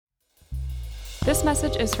This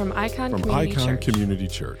message is from Icon Community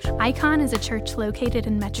Church. Icon is a church located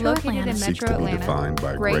in Metro Atlanta. Seeks to be defined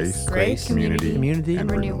by grace, community, and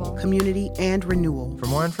renewal. Community and renewal. For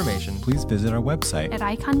more information, please visit our website at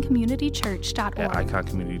iconcommunitychurch.org. At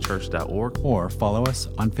iconcommunitychurch.org. Or follow us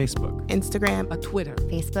on Facebook, Instagram, or Twitter.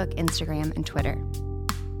 Facebook, Instagram, and Twitter.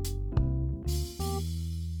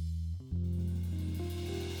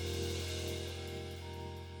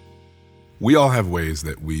 We all have ways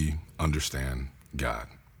that we understand God.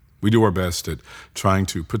 We do our best at trying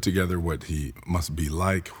to put together what he must be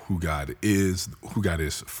like, who God is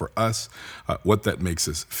for us, what that makes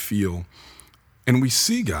us feel. And we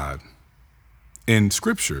see God in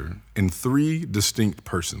Scripture in three distinct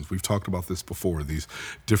persons. We've talked about this before, these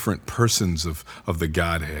different persons of the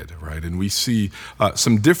Godhead, right? And we see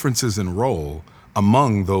some differences in role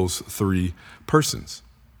among those three persons.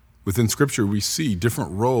 Within Scripture, we see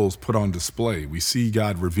different roles put on display. We see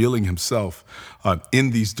God revealing himself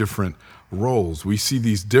in these different roles. We see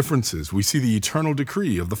these differences. We see the eternal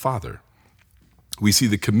decree of the Father. We see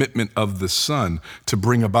the commitment of the Son to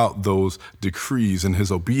bring about those decrees in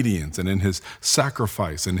his obedience and in his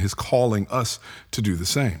sacrifice and his calling us to do the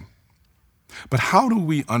same. But how do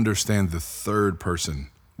we understand the third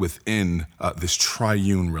person within this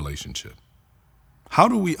triune relationship? How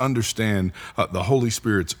do we understand the Holy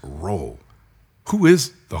Spirit's role? Who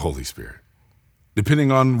is the Holy Spirit?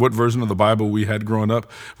 Depending on what version of the Bible we had growing up,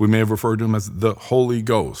 we may have referred to him as the Holy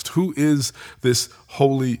Ghost. Who is this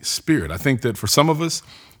Holy Spirit? I think that for some of us,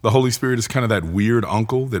 the Holy Spirit is kind of that weird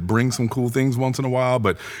uncle that brings some cool things once in a while,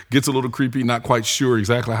 but gets a little creepy, not quite sure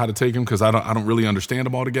exactly how to take him because I don't really understand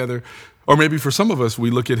him altogether. Or maybe for some of us, we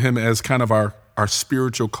look at him as kind of our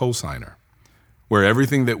spiritual cosigner, where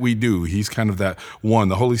everything that we do, he's kind of that one.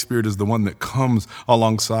 The Holy Spirit is the one that comes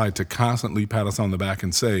alongside to constantly pat us on the back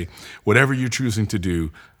and say, whatever you're choosing to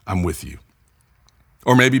do, I'm with you.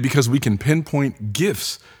 Or maybe because we can pinpoint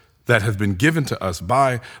gifts that have been given to us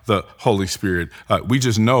by the Holy Spirit, we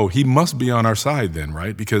just know he must be on our side then,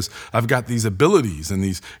 right? Because I've got these abilities and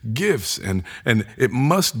these gifts, and it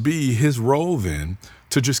must be his role then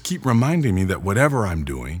to just keep reminding me that whatever I'm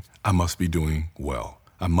doing, I must be doing well.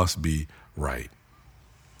 I must be right.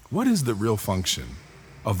 What is the real function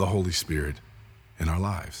of the Holy Spirit in our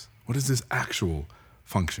lives? What is this actual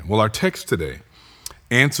function? Well, our text today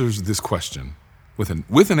answers this question with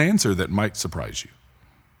an answer that might surprise you.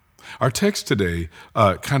 Our text today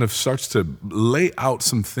kind of starts to lay out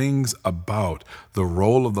some things about the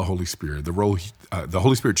role of the Holy Spirit, the role the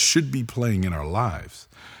Holy Spirit should be playing in our lives,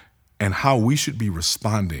 and how we should be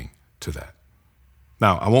responding to that.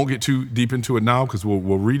 Now, I won't get too deep into it now because we'll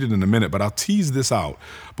read it in a minute, but I'll tease this out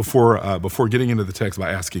before getting into the text by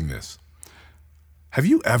asking this. Have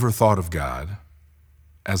you ever thought of God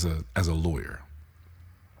as a lawyer,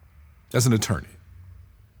 as an attorney?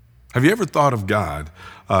 Have you ever thought of God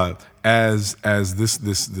as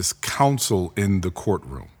this counsel in the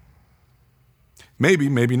courtroom? Maybe,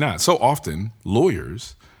 maybe not. So often,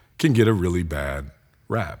 lawyers can get a really bad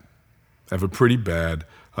rap, have a pretty bad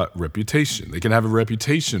reputation. They can have a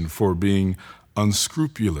reputation for being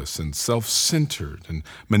unscrupulous and self-centered and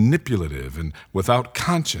manipulative and without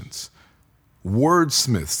conscience.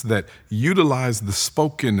 Wordsmiths that utilize the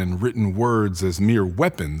spoken and written words as mere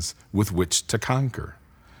weapons with which to conquer.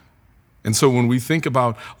 And so when we think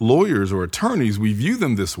about lawyers or attorneys, we view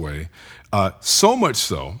them this way, so much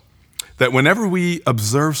so that whenever we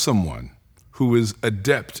observe someone who is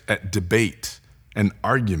adept at debate and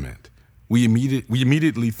argument, we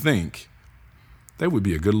immediately think they would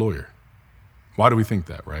be a good lawyer. Why do we think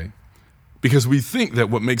that, right? Because we think that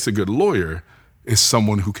what makes a good lawyer is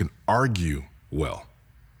someone who can argue well.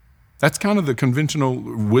 That's kind of the conventional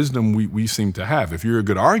wisdom we seem to have. If you're a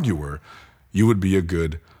good arguer, you would be a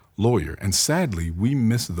good lawyer. And sadly, we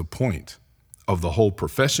miss the point of the whole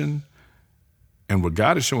profession. And what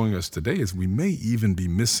God is showing us today is we may even be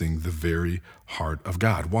missing the very heart of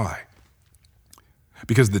God. Why?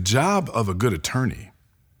 Because the job of a good attorney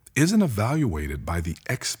isn't evaluated by the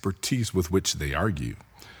expertise with which they argue,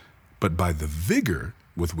 but by the vigor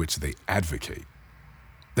with which they advocate.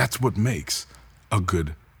 That's what makes a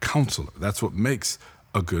good counselor. That's what makes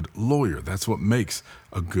a good lawyer. That's what makes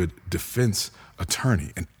a good defense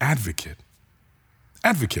attorney, an advocate.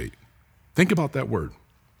 Advocate. Think about that word.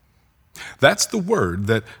 That's the word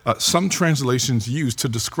that some translations use to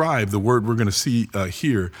describe the word we're going to see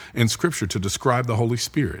here in Scripture to describe the Holy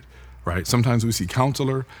Spirit, right? Sometimes we see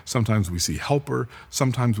counselor, sometimes we see helper,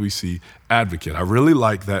 sometimes we see advocate. I really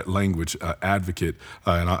like that language, advocate,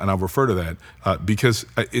 and I'll refer to that because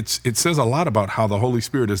it says a lot about how the Holy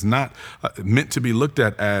Spirit is not meant to be looked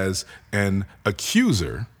at as an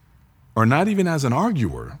accuser, or not even as an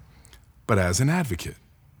arguer, but as an advocate.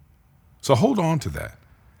 So hold on to that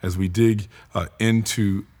as we dig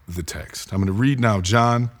into the text. I'm going to read now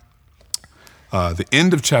John, the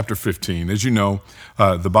end of chapter 15. As you know,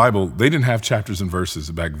 the Bible, they didn't have chapters and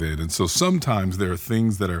verses back then. And so sometimes there are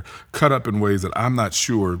things that are cut up in ways that I'm not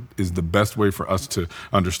sure is the best way for us to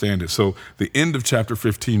understand it. So the end of chapter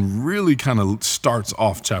 15 really kind of starts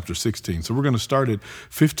off chapter 16. So we're going to start at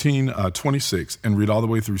 15:26 and read all the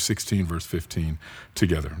way through 16, verse 15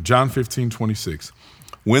 together. John 15:26.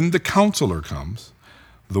 When the counselor comes,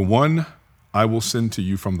 the one I will send to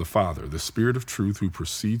you from the Father, the Spirit of truth who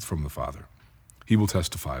proceeds from the Father, he will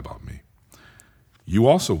testify about me. You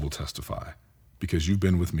also will testify because you've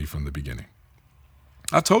been with me from the beginning.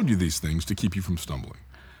 I told you these things to keep you from stumbling.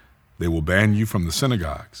 They will ban you from the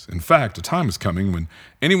synagogues. In fact, a time is coming when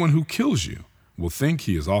anyone who kills you will think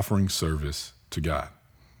he is offering service to God.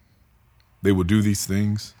 They will do these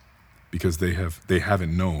things because they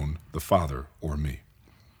haven't known the Father or me.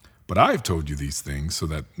 But I have told you these things so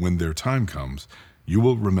that when their time comes, you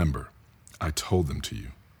will remember I told them to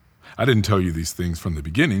you. I didn't tell you these things from the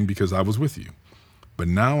beginning because I was with you. But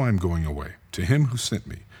now I'm going away to him who sent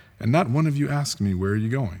me, and not one of you asked me, where are you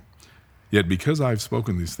going? Yet because I have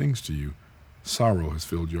spoken these things to you, sorrow has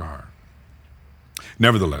filled your heart.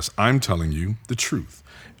 Nevertheless, I'm telling you the truth.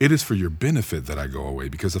 It is for your benefit that I go away,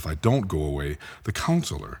 because if I don't go away, the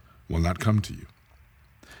counselor will not come to you.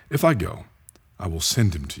 If I go, I will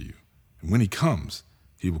send him to you. And when he comes,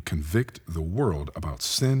 he will convict the world about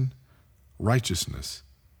sin, righteousness,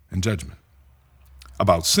 and judgment.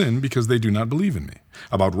 About sin, because they do not believe in me.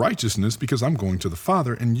 About righteousness, because I'm going to the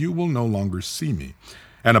Father, and you will no longer see me.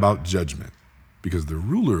 And about judgment, because the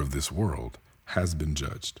ruler of this world has been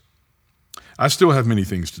judged. I still have many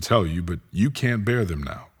things to tell you, but you can't bear them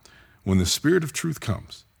now. When the Spirit of truth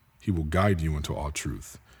comes, he will guide you into all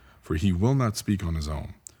truth. For he will not speak on his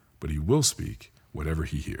own, but he will speak whatever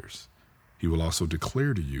he hears. He will also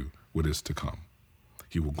declare to you what is to come.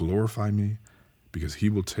 He will glorify me, because he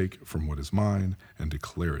will take from what is mine and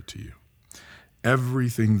declare it to you.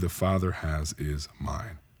 Everything the Father has is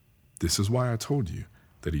mine. This is why I told you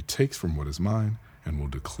that he takes from what is mine and will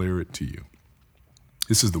declare it to you.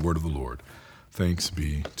 This is the word of the Lord. Thanks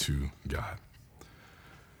be to God.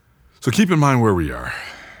 So keep in mind where we are.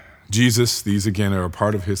 Jesus, these again are a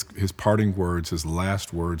part of his parting words, his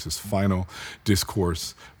last words, his final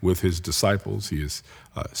discourse with his disciples. He is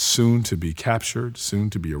soon to be captured, soon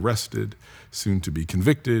to be arrested, soon to be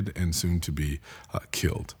convicted, and soon to be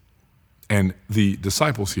killed. And the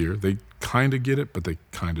disciples here, they kind of get it, but they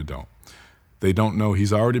kind of don't. They don't know.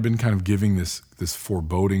 He's already been kind of giving this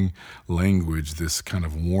foreboding language, this kind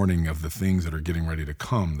of warning of the things that are getting ready to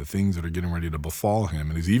come, the things that are getting ready to befall him.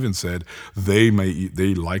 And he's even said they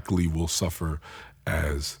likely will suffer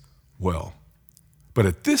as well. But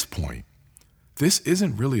at this point, this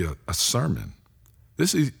isn't really a sermon.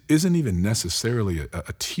 This isn't even necessarily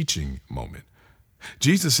a teaching moment.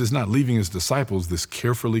 Jesus is not leaving his disciples this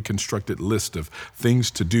carefully constructed list of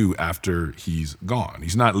things to do after he's gone.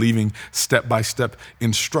 He's not leaving step-by-step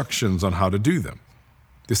instructions on how to do them.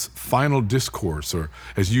 This final discourse, or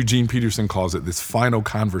as Eugene Peterson calls it, this final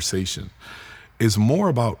conversation, is more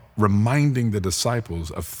about reminding the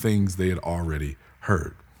disciples of things they had already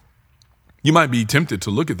heard. You might be tempted to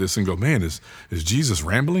look at this and go, man, is Jesus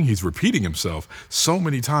rambling? He's repeating himself so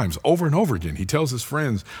many times over and over again. He tells his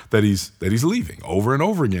friends that he's leaving over and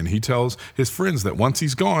over again. He tells his friends that once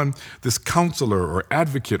he's gone, this counselor or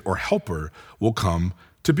advocate or helper will come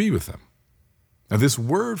to be with them. Now, this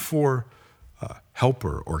word for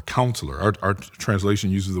helper or counselor, our translation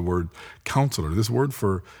uses the word counselor. This word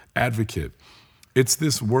for advocate, it's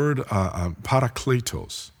this word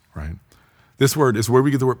parakletos, right? This word is where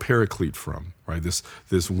we get the word paraclete from, right?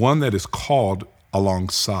 This one that is called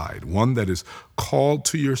alongside, one that is called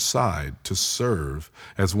to your side to serve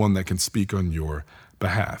as one that can speak on your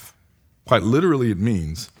behalf. Quite literally, it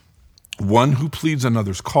means one who pleads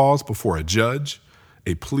another's cause before a judge,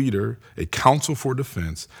 a pleader, a counsel for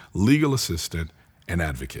defense, legal assistant, and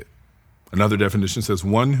advocate. Another definition says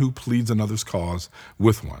one who pleads another's cause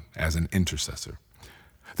with one as an intercessor.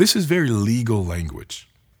 This is very legal language.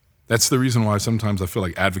 That's the reason why sometimes I feel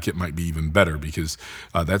like advocate might be even better, because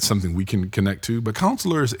that's something we can connect to. But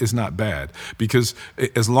counselor is not bad, because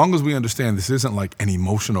as long as we understand this isn't like an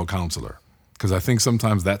emotional counselor, because I think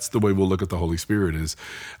sometimes that's the way we'll look at the Holy Spirit is,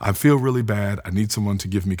 I feel really bad, I need someone to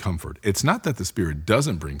give me comfort. It's not that the Spirit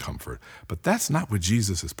doesn't bring comfort, but that's not what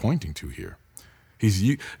Jesus is pointing to here.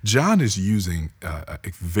 John is using a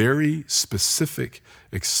very specific,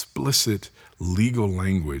 explicit legal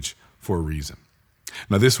language for a reason.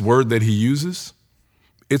 Now, this word that he uses,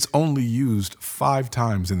 It's only used 5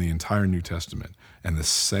 times in the entire New Testament, and the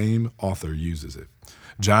same author uses it.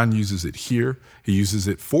 John uses it here. He uses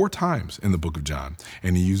it 4 times in the book of John,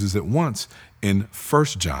 and he uses it once in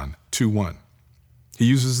 1 John 2:1. He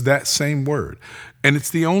uses that same word. And it's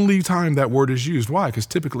the only time that word is used. Why? Because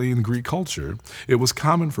typically in Greek culture, it was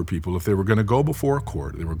common for people, if they were going to go before a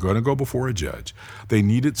court, they were going to go before a judge, they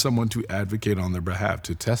needed someone to advocate on their behalf,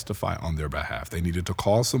 to testify on their behalf. They needed to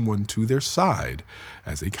call someone to their side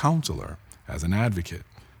as a counselor, as an advocate.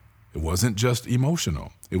 It wasn't just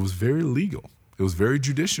emotional. It was very legal. It was very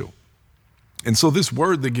judicial. And so this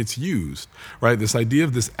word that gets used, right, this idea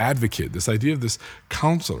of this advocate, this idea of this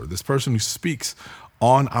counselor, this person who speaks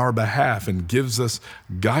on our behalf and gives us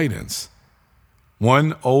guidance.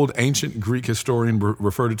 One old ancient Greek historian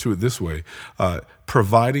referred to it this way,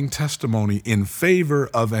 providing testimony in favor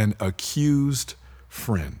of an accused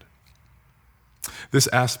friend. This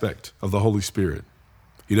aspect of the Holy Spirit,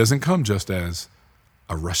 he doesn't come just as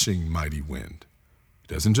a rushing mighty wind.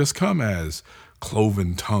 He doesn't just come as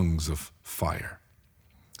cloven tongues of fire.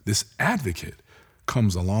 This advocate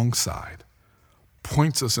comes alongside,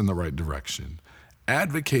 points us in the right direction,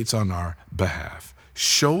 advocates on our behalf,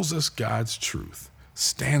 shows us God's truth,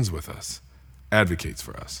 stands with us, advocates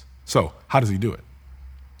for us. So, how does he do it?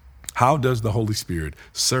 How does the Holy Spirit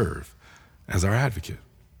serve as our advocate?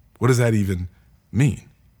 What does that even mean,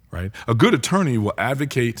 right? A good attorney will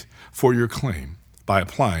advocate for your claim by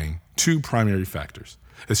applying 2 primary factors.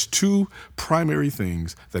 There's 2 primary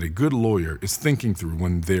things that a good lawyer is thinking through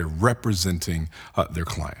when they're representing their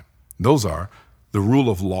client. Those are the rule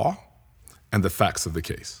of law and the facts of the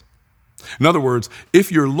case. In other words,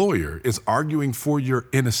 if your lawyer is arguing for your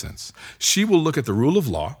innocence, she will look at the rule of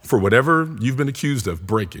law for whatever you've been accused of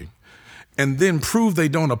breaking, and then prove they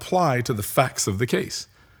don't apply to the facts of the case.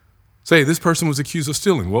 Say, this person was accused of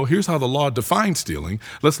stealing. Well, here's how the law defines stealing.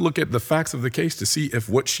 Let's look at the facts of the case to see if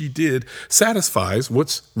what she did satisfies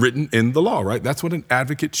what's written in the law, right? That's what an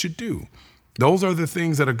advocate should do. Those are the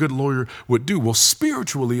things that a good lawyer would do. Well,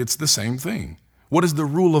 spiritually, it's the same thing. What is the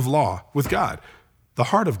rule of law with God? The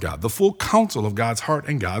heart of God, the full counsel of God's heart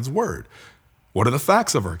and God's word. What are the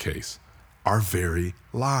facts of our case? Our very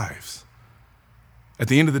lives. At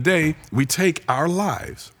the end of the day, we take our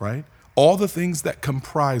lives, right? All the things that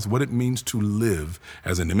comprise what it means to live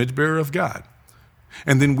as an image bearer of God.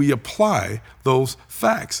 And then we apply those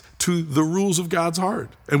facts to the rules of God's heart.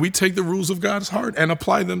 And we take the rules of God's heart and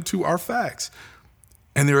apply them to our facts.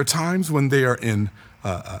 And there are times when they are in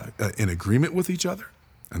agreement with each other,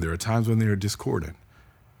 and there are times when they are discordant.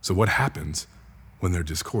 So what happens when they're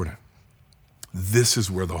discordant? This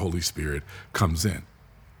is where the Holy Spirit comes in.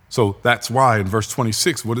 So that's why in verse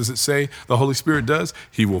 26, what does it say the Holy Spirit does?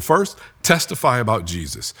 He will first testify about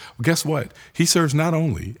Jesus. Well, guess what? He serves not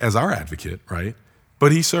only as our advocate, right?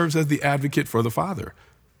 But he serves as the advocate for the Father.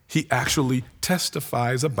 He actually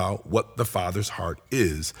testifies about what the Father's heart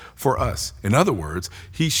is for us. In other words,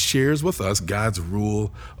 he shares with us God's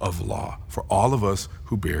rule of law for all of us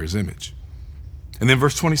who bear his image. And then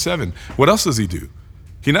verse 27, what else does he do?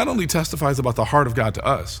 He not only testifies about the heart of God to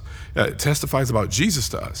us, testifies about Jesus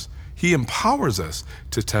to us, he empowers us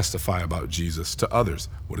to testify about Jesus to others.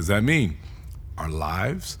 What does that mean? Our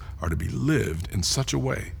lives are to be lived in such a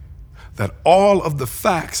way that all of the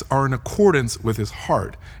facts are in accordance with his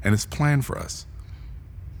heart and his plan for us.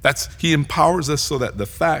 He empowers us so that the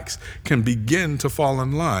facts can begin to fall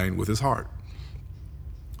in line with his heart.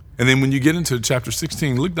 And then when you get into chapter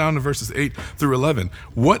 16, look down to verses 8 through 11.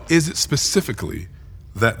 What is it specifically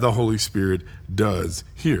that the Holy Spirit does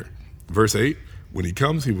here? Verse 8, when he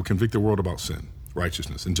comes, he will convict the world about sin,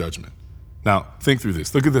 righteousness, and judgment. Now, think through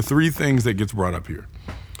this. Look at the 3 things that gets brought up here.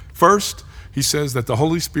 First, he says that the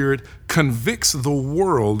Holy Spirit convicts the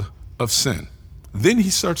world of sin. Then he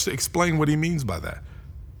starts to explain what he means by that.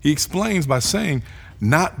 He explains by saying,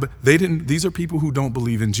 these are people who don't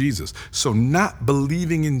believe in Jesus. So not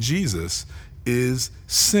believing in Jesus is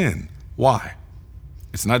sin. Why?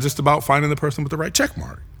 It's not just about finding the person with the right check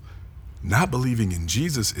mark. Not believing in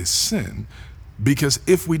Jesus is sin because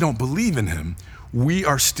if we don't believe in him, we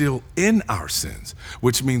are still in our sins,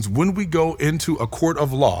 which means when we go into a court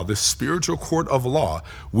of law, this spiritual court of law,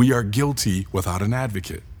 we are guilty without an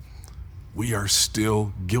advocate. We are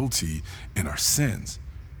still guilty in our sins.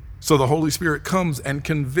 So the Holy Spirit comes and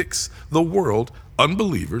convicts the world,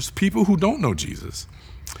 unbelievers, people who don't know Jesus,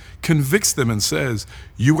 convicts them and says,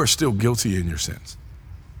 you are still guilty in your sins.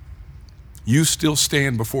 You still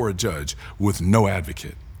stand before a judge with no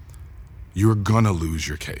advocate. You're gonna lose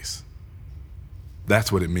your case.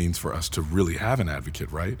 That's what it means for us to really have an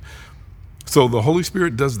advocate, right? So the Holy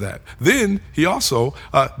Spirit does that. Then he also,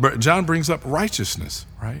 John brings up righteousness,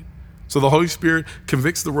 right? So the Holy Spirit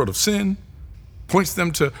convicts the world of sin, points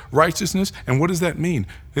them to righteousness. And what does that mean?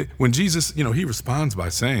 When Jesus, he responds by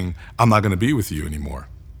saying, I'm not going to be with you anymore.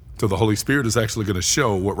 So the Holy Spirit is actually going to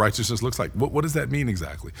show what righteousness looks like. What does that mean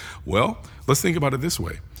exactly? Well, let's think about it this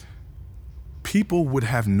way. People would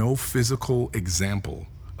have no physical example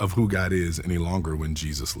of who God is any longer when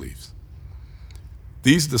Jesus leaves.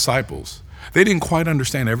 These disciples, they didn't quite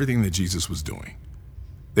understand everything that Jesus was doing.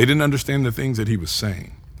 They didn't understand the things that he was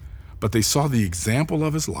saying, but they saw the example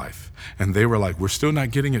of his life, and they were like, we're still not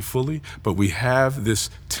getting it fully, but we have this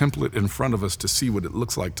template in front of us to see what it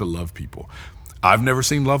looks like to love people. I've never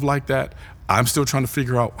seen love like that. I'm still trying to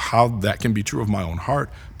figure out how that can be true of my own heart,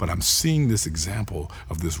 but I'm seeing this example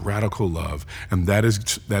of this radical love, and that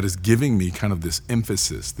is giving me kind of this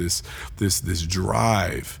emphasis, this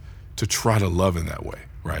drive to try to love in that way,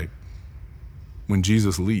 right? When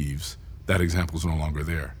Jesus leaves, that example is no longer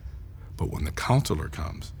there. But when the counselor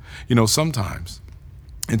comes, sometimes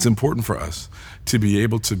it's important for us to be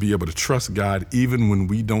able to trust God even when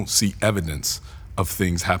we don't see evidence of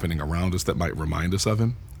things happening around us that might remind us of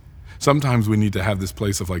him. Sometimes we need to have this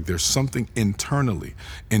place of like, there's something internally,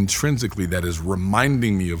 intrinsically that is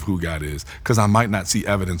reminding me of who God is, because I might not see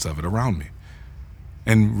evidence of it around me.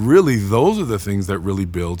 And really, those are the things that really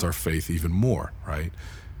builds our faith even more, right?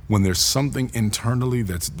 When there's something internally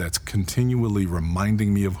that's continually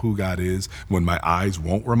reminding me of who God is, when my eyes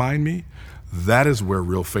won't remind me, that is where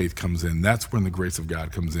real faith comes in. That's when the grace of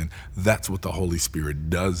God comes in. That's what the Holy Spirit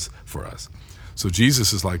does for us. So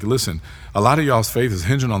Jesus is like, listen, a lot of y'all's faith is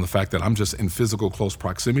hinging on the fact that I'm just in physical close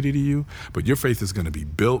proximity to you, but your faith is going to be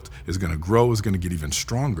built, is going to grow, is going to get even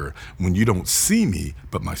stronger when you don't see me,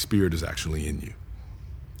 but my Spirit is actually in you.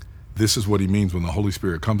 This is what he means when the Holy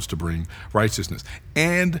Spirit comes to bring righteousness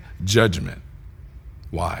and judgment.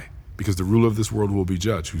 Why? Because the ruler of this world will be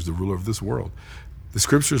judged. Who's the ruler of this world? The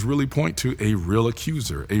scriptures really point to a real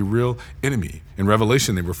accuser, a real enemy. In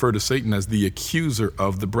Revelation, they refer to Satan as the accuser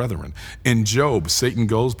of the brethren. In Job, Satan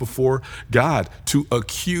goes before God to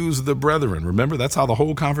accuse the brethren. Remember, that's how the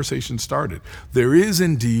whole conversation started. There is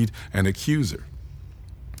indeed an accuser.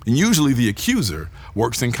 And usually the accuser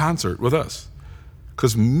works in concert with us,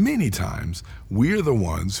 because many times we're the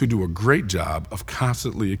ones who do a great job of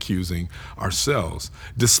constantly accusing ourselves,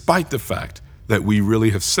 despite the fact that we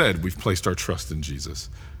really have said we've placed our trust in Jesus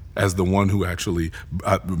as the one who actually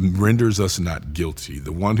renders us not guilty,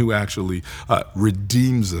 the one who actually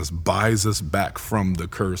redeems us, buys us back from the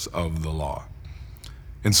curse of the law.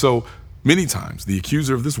 And so many times the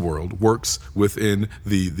accuser of this world works within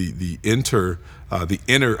the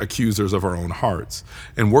inner accusers of our own hearts,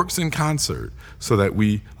 and works in concert so that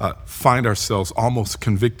we find ourselves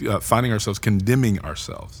finding ourselves condemning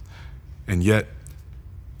ourselves. And yet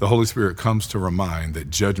the Holy Spirit comes to remind that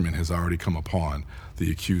judgment has already come upon the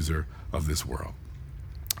accuser of this world.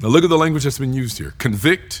 Now look at the language that's been used here.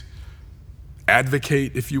 Convict,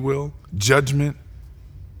 advocate, if you will, judgment.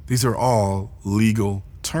 These are all legal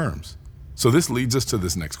terms. So this leads us to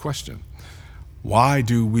this next question. Why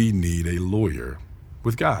do we need a lawyer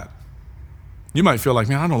with God? You might feel like,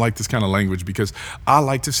 man, I don't like this kind of language because I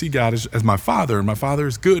like to see God as my father, and my father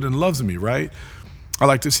is good and loves me, right? I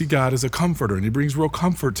like to see God as a comforter, and he brings real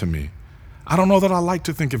comfort to me. I don't know that I like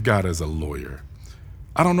to think of God as a lawyer.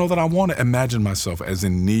 I don't know that I want to imagine myself as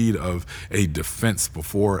in need of a defense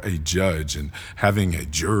before a judge and having a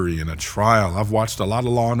jury and a trial. I've watched a lot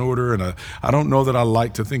of Law and Order, and I don't know that I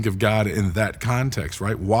like to think of God in that context,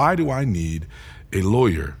 right? Why do I need a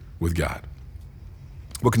lawyer with God?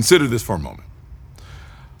 Well, consider this for a moment.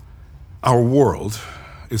 Our world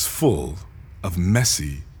is full of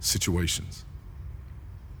messy situations.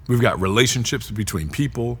 We've got relationships between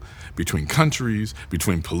people, between countries,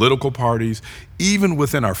 between political parties, even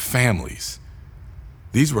within our families.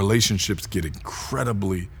 These relationships get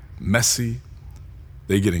incredibly messy.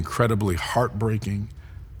 They get incredibly heartbreaking.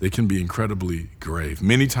 They can be incredibly grave.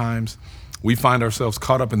 Many times we find ourselves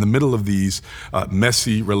caught up in the middle of these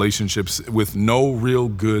messy relationships with no real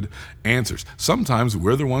good answers. Sometimes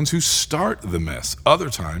we're the ones who start the mess. Other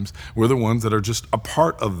times we're the ones that are just a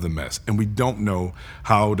part of the mess, and we don't know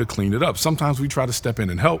how to clean it up. Sometimes we try to step in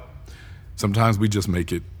and help. Sometimes we just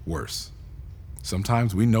make it worse.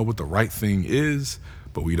 Sometimes we know what the right thing is,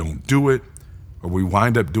 but we don't do it, or we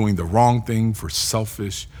wind up doing the wrong thing for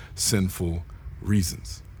selfish, sinful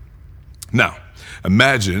reasons. Now,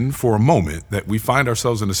 imagine for a moment that we find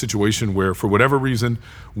ourselves in a situation where, for whatever reason,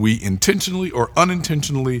 we intentionally or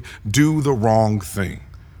unintentionally do the wrong thing,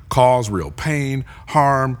 cause real pain,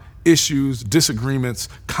 harm, issues, disagreements,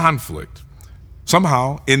 conflict.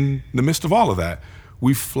 Somehow, in the midst of all of that,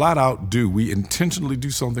 we flat out we intentionally do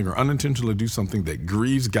something or unintentionally do something that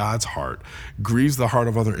grieves God's heart, grieves the heart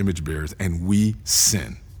of other image bearers, and we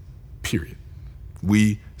sin, period.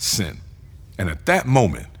 We sin. And at that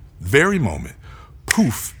moment, very moment,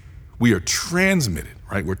 poof, we are transmitted,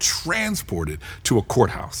 right? We're transported to a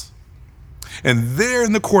courthouse. And there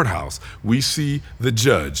in the courthouse, we see the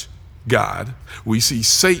judge, God. We see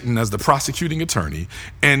Satan as the prosecuting attorney,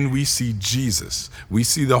 and we see Jesus. We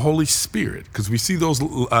see the Holy Spirit, because we see those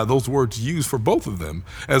words used for both of them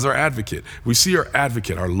as our advocate. We see our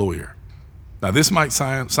advocate, our lawyer. Now, this might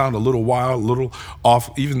sound a little wild, a little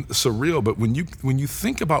off, even surreal, but when you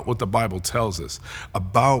think about what the Bible tells us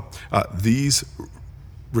about these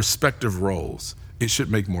respective roles, it should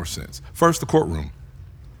make more sense. First, the courtroom.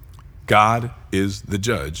 God is the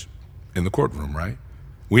judge in the courtroom, right?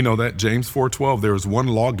 We know that. James 4:12, there is one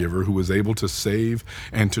lawgiver who is able to save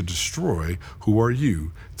and to destroy. Who are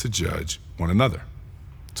you to judge one another?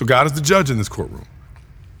 So God is the judge in this courtroom.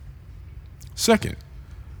 Second,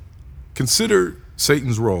 consider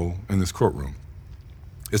Satan's role in this courtroom,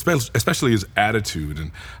 especially his attitude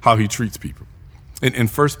and how he treats people. In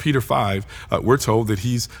 1 Peter 5, we're told that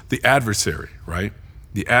he's the adversary, right?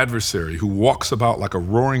 The adversary who walks about like a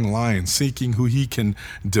roaring lion seeking who he can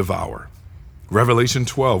devour. Revelation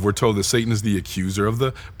 12, we're told that Satan is the accuser of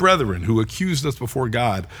the brethren who accused us before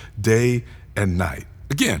God day and night.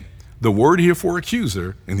 Again, the word here for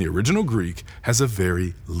accuser in the original Greek has a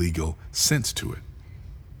very legal sense to it.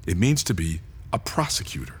 It means to be a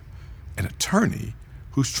prosecutor, an attorney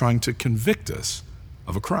who's trying to convict us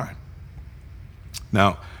of a crime.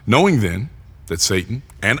 Now, knowing then that Satan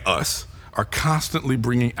and us are constantly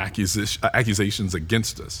bringing accusations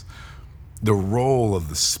against us, the role of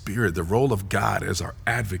the Spirit, the role of God as our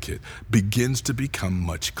advocate begins to become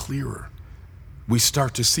much clearer. We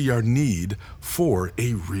start to see our need for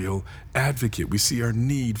a real advocate. We see our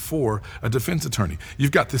need for a defense attorney. You've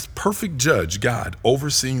got this perfect judge, God,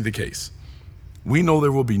 overseeing the case. We know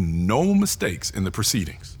there will be no mistakes in the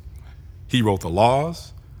proceedings. He wrote the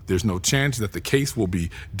laws. There's no chance that the case will be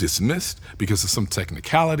dismissed because of some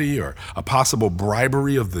technicality or a possible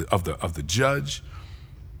bribery of the judge.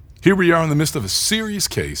 Here we are in the midst of a serious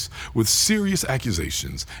case with serious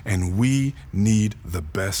accusations, and we need the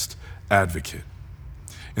best advocate.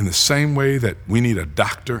 In the same way that we need a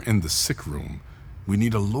doctor in the sick room, we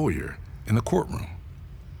need a lawyer in the courtroom.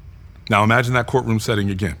 Now imagine that courtroom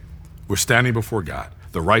setting again. We're standing before God.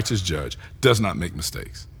 The righteous judge does not make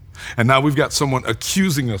mistakes. And now we've got someone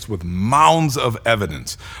accusing us with mounds of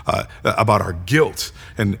evidence about our guilt.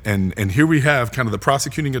 And here we have kind of the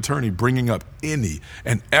prosecuting attorney bringing up any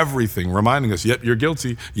and everything, reminding us, yep, you're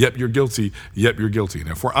guilty, yep, you're guilty, yep, you're guilty. And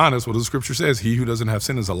if we're honest, what the scripture says, he who doesn't have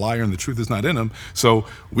sin is a liar and the truth is not in him. So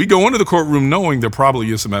we go into the courtroom knowing there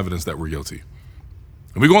probably is some evidence that we're guilty.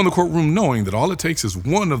 And we go in the courtroom knowing that all it takes is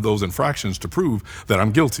one of those infractions to prove that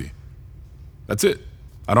I'm guilty. That's it.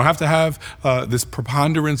 I don't have to have this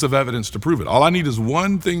preponderance of evidence to prove it. All I need is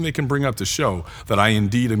one thing they can bring up to show that I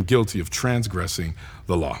indeed am guilty of transgressing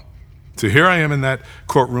the law. So here I am in that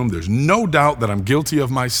courtroom. There's no doubt that I'm guilty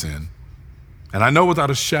of my sin. And I know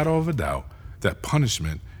without a shadow of a doubt that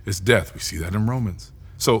punishment is death. We see that in Romans.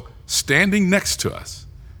 So standing next to us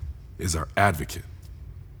is our advocate.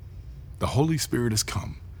 The Holy Spirit has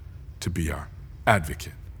come to be our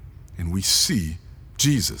advocate. And we see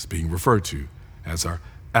Jesus being referred to as our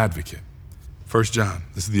advocate. 1 John,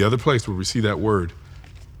 this is the other place where we see that word.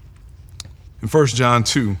 In 1 John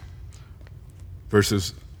 2,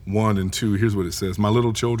 verses 1 and 2, here's what it says. My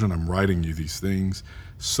little children, I'm writing you these things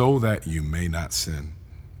so that you may not sin.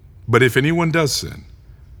 But if anyone does sin,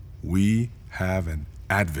 we have an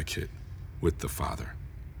advocate with the Father,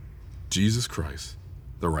 Jesus Christ,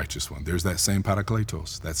 the righteous one. There's that same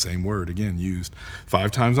parakletos, that same word, again, used 5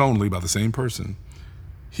 times only by the same person.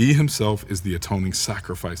 He himself is the atoning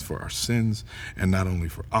sacrifice for our sins, and not only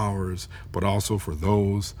for ours, but also for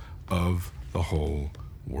those of the whole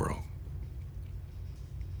world.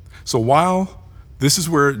 So while this is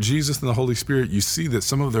where Jesus and the Holy Spirit, you see that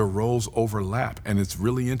some of their roles overlap, and it's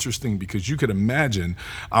really interesting because you could imagine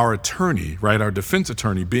our attorney, right, our defense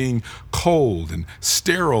attorney being cold and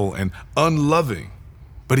sterile and unloving,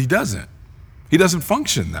 but he doesn't. He doesn't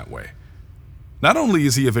function that way. Not only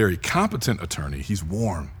is he a very competent attorney, he's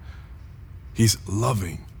warm, he's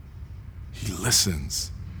loving, he listens,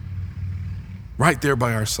 right there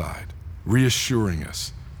by our side, reassuring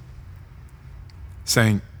us,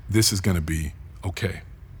 saying, this is going to be okay.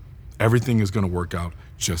 Everything is going to work out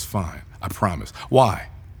just fine, I promise. Why?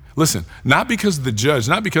 Listen, not because of the judge,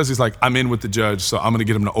 not because he's like, I'm in with the judge, so I'm going to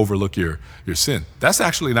get him to overlook your sin. That's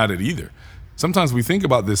actually not it either. Sometimes we think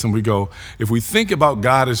about this and we go, if we think about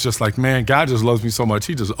God as just like, man, God just loves me so much,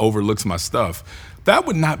 he just overlooks my stuff. That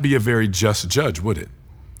would not be a very just judge, would it?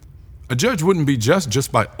 A judge wouldn't be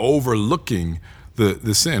just by overlooking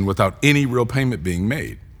the sin without any real payment being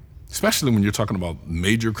made, especially when you're talking about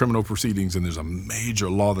major criminal proceedings and there's a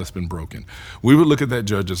major law that's been broken. We would look at that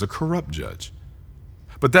judge as a corrupt judge.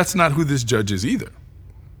 But that's not who this judge is either.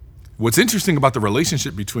 What's interesting about the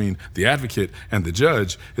relationship between the advocate and the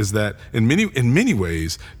judge is that in many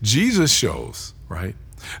ways, Jesus shows, right,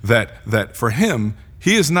 that for him,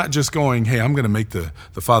 he is not just going, hey, I'm going to make the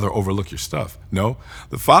Father overlook your stuff. No,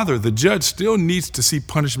 the judge still needs to see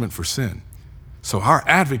punishment for sin. So our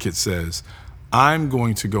advocate says, I'm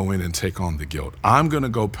going to go in and take on the guilt. I'm going to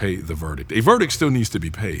go pay the verdict. A verdict still needs to be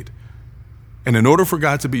paid. And in order for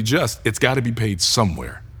God to be just, it's got to be paid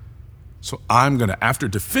somewhere. So I'm going to, after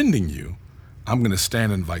defending you, I'm going to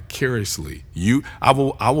stand in vicariously. I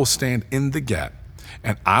will stand in the gap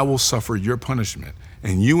and I will suffer your punishment.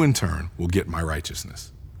 And you in turn will get my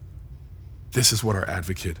righteousness. This is what our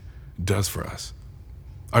advocate does for us.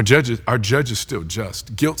 Our judge is still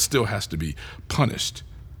just. Guilt still has to be punished.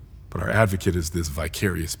 But our advocate is this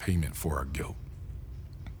vicarious payment for our guilt.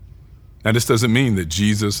 Now, this doesn't mean that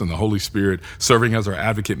Jesus and the Holy Spirit serving as our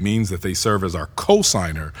advocate means that they serve as our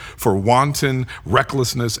co-signer for wanton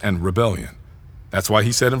recklessness and rebellion. That's why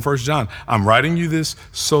he said in 1 John, I'm writing you this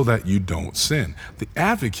so that you don't sin. The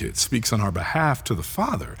advocate speaks on our behalf to the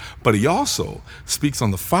Father, but he also speaks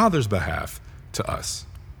on the Father's behalf to us.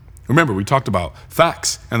 Remember, we talked about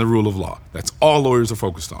facts and the rule of law. That's all lawyers are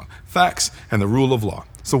focused on, facts and the rule of law.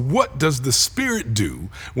 So what does the Spirit do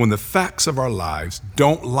when the facts of our lives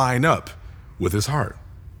don't line up with his heart?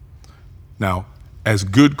 Now, as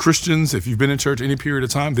good Christians, if you've been in church any period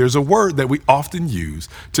of time, there's a word that we often use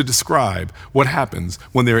to describe what happens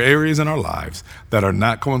when there are areas in our lives that are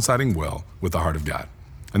not coinciding well with the heart of God.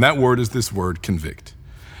 And that word is this word, convict.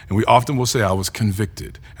 And we often will say, I was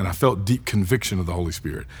convicted, and I felt deep conviction of the Holy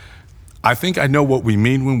Spirit. I think I know what we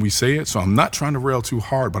mean when we say it, so I'm not trying to rail too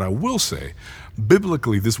hard, but I will say,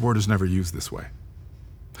 biblically, this word is never used this way.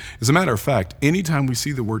 As a matter of fact, anytime we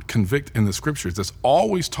see the word convict in the scriptures, that's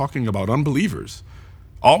always talking about unbelievers,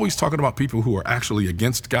 always talking about people who are actually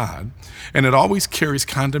against God, and it always carries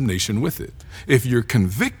condemnation with it. If you're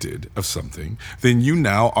convicted of something, then you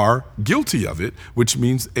now are guilty of it, which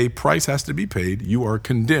means a price has to be paid. You are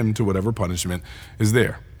condemned to whatever punishment is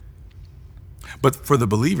there. But for the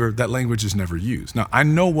believer, that language is never used. Now, I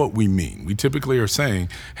know what we mean. We typically are saying,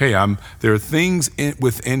 hey, there are things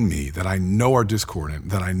within me that I know are discordant,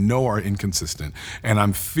 that I know are inconsistent, and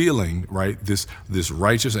I'm feeling, right, this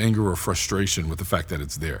righteous anger or frustration with the fact that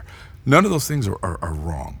it's there. None of those things are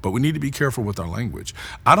wrong, but we need to be careful with our language.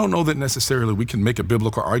 I don't know that necessarily we can make a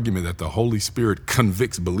biblical argument that the Holy Spirit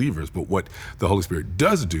convicts believers, but what the Holy Spirit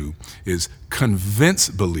does do is convince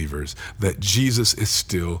believers that Jesus is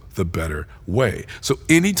still the better way. So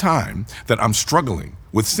anytime that I'm struggling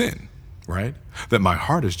with sin, right, that my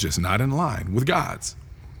heart is just not in line with God's,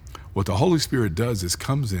 what the Holy Spirit does is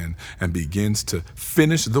comes in and begins to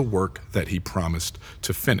finish the work that he promised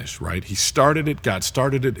to finish, right? He started it, God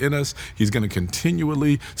started it in us. He's going to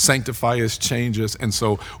continually sanctify us, change us. And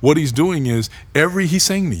so what he's doing is he's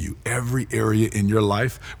saying to you, every area in your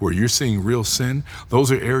life where you're seeing real sin, those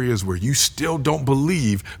are areas where you still don't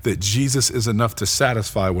believe that Jesus is enough to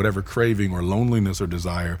satisfy whatever craving or loneliness or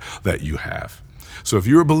desire that you have. So if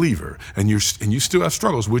you're a believer and you still have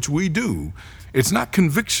struggles, which we do, it's not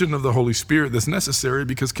conviction of the Holy Spirit that's necessary,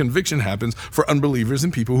 because conviction happens for unbelievers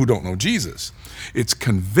and people who don't know Jesus. It's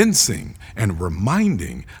convincing and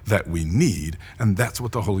reminding that we need, and that's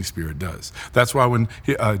what the Holy Spirit does. That's why when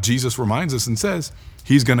Jesus reminds us and says,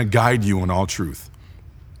 he's going to guide you in all truth.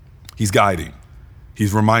 He's guiding.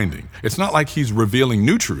 He's reminding. It's not like he's revealing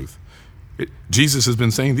new truth. Jesus has been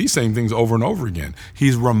saying these same things over and over again.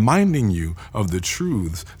 He's reminding you of the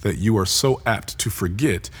truths that you are so apt to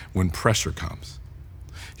forget when pressure comes.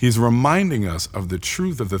 He's reminding us of the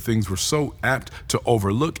truth of the things we're so apt to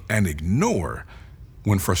overlook and ignore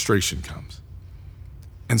when frustration comes.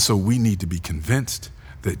 And so we need to be convinced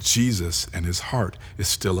that Jesus and his heart is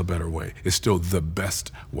still a better way, is still the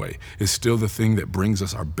best way, is still the thing that brings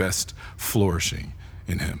us our best flourishing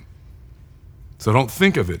in him. So don't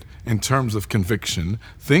think of it in terms of conviction.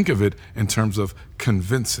 Think of it in terms of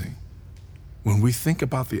convincing. When we think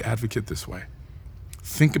about the advocate this way,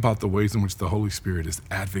 Think about the ways in which the Holy Spirit is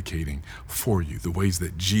advocating for you, the ways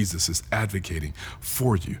that Jesus is advocating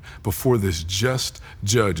for you before this just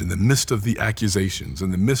judge in the midst of the accusations, in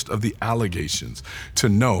the midst of the allegations, to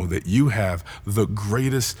know that you have the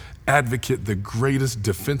greatest advocate, the greatest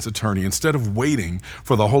defense attorney. Instead of waiting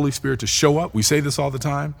for the Holy Spirit to show up, we say this all the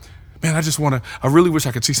time, man, I really wish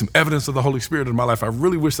I could see some evidence of the Holy Spirit in my life. I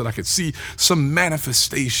really wish that I could see some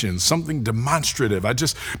manifestation, something demonstrative.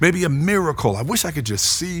 Maybe a miracle. I wish I could just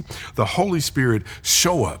see the Holy Spirit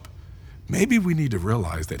show up. Maybe we need to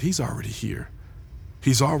realize that he's already here.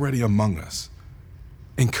 He's already among us,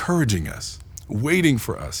 encouraging us, waiting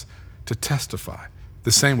for us to testify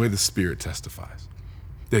the same way the Spirit testifies,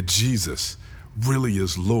 that Jesus really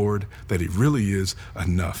is Lord, that he really is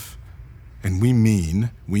enough. And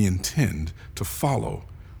we intend to follow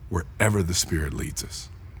wherever the Spirit leads us.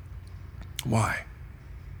 Why?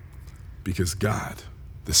 Because God,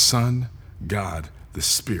 the Son, God, the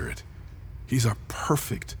Spirit, he's our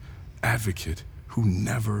perfect advocate who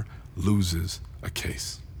never loses a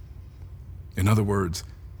case. In other words,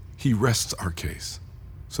 he rests our case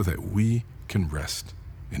so that we can rest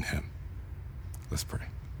in him. Let's pray.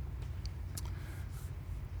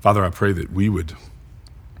 Father, I pray that we would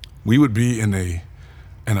be in a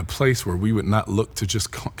place where we would not look to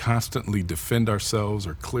just constantly defend ourselves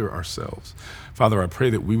or clear ourselves. Father, I pray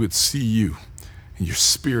that we would see you and your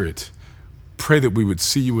Spirit. Pray that we would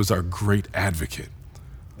see you as our great advocate,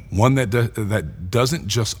 one that doesn't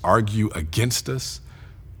just argue against us,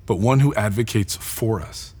 but one who advocates for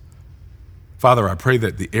us. Father, I pray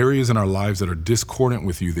that the areas in our lives that are discordant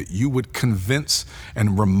with you, that you would convince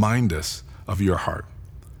and remind us of your heart.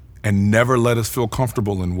 And never let us feel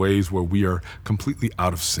comfortable in ways where we are completely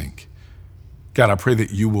out of sync. God, I pray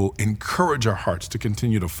that you will encourage our hearts to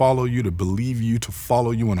continue to follow you, to believe you, to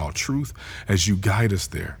follow you in all truth as you guide us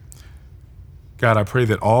there. God, I pray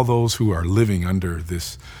that all those who are living under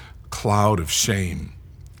this cloud of shame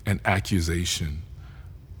and accusation,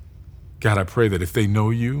 God, I pray that if they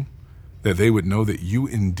know you, that they would know that you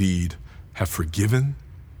indeed have forgiven,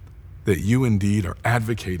 that you indeed are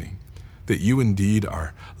advocating, that you indeed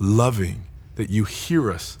are loving, that you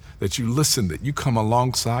hear us, that you listen, that you come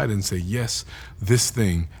alongside and say, yes, this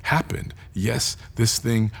thing happened. Yes, this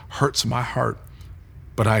thing hurts my heart,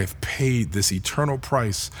 but I have paid this eternal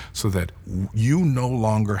price so that you no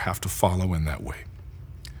longer have to follow in that way.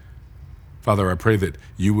 Father, I pray that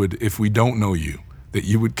you would, if we don't know you, that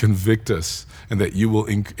you would convict us and that you will,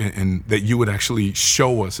 and that you would actually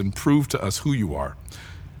show us and prove to us who you are.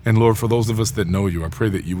 And Lord, for those of us that know you, I pray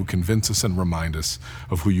that you will convince us and remind us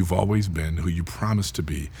of who you've always been, who you promised to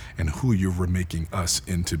be, and who you're remaking us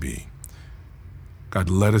into being. God,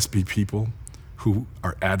 let us be people who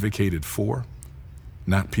are advocated for,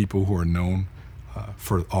 not people who are known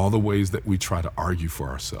for all the ways that we try to argue for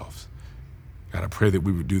ourselves. God, I pray that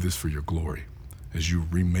we would do this for your glory as you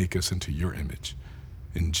remake us into your image.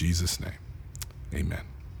 In Jesus' name, amen.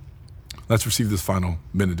 Let's receive this final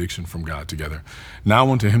benediction from God together. Now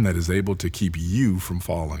unto him that is able to keep you from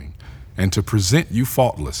falling and to present you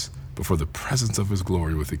faultless before the presence of his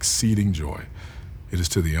glory with exceeding joy. It is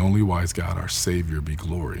to the only wise God, our Savior, be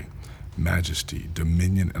glory, majesty,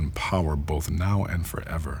 dominion, and power both now and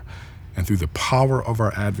forever. And through the power of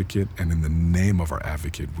our advocate and in the name of our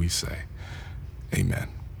advocate, we say, amen.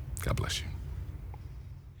 God bless you.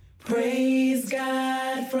 Praise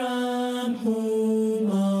God from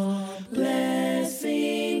whom all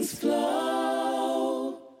blessings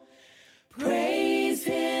flow. Praise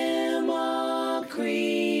him, all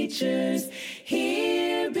creatures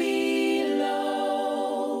here below.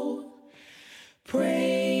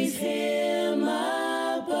 Praise him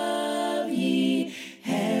above, ye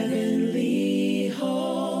heavenly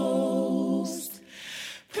hosts.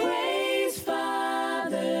 Praise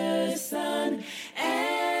Father, Son,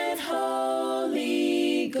 and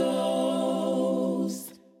Holy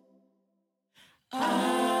Ghost.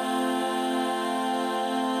 Amen.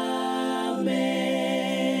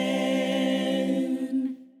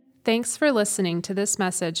 Thanks for listening to this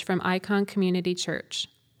message from Icon Community Church.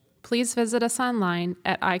 Please visit us online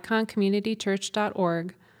at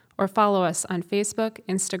iconcommunitychurch.org or follow us on Facebook,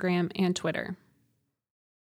 Instagram, and Twitter.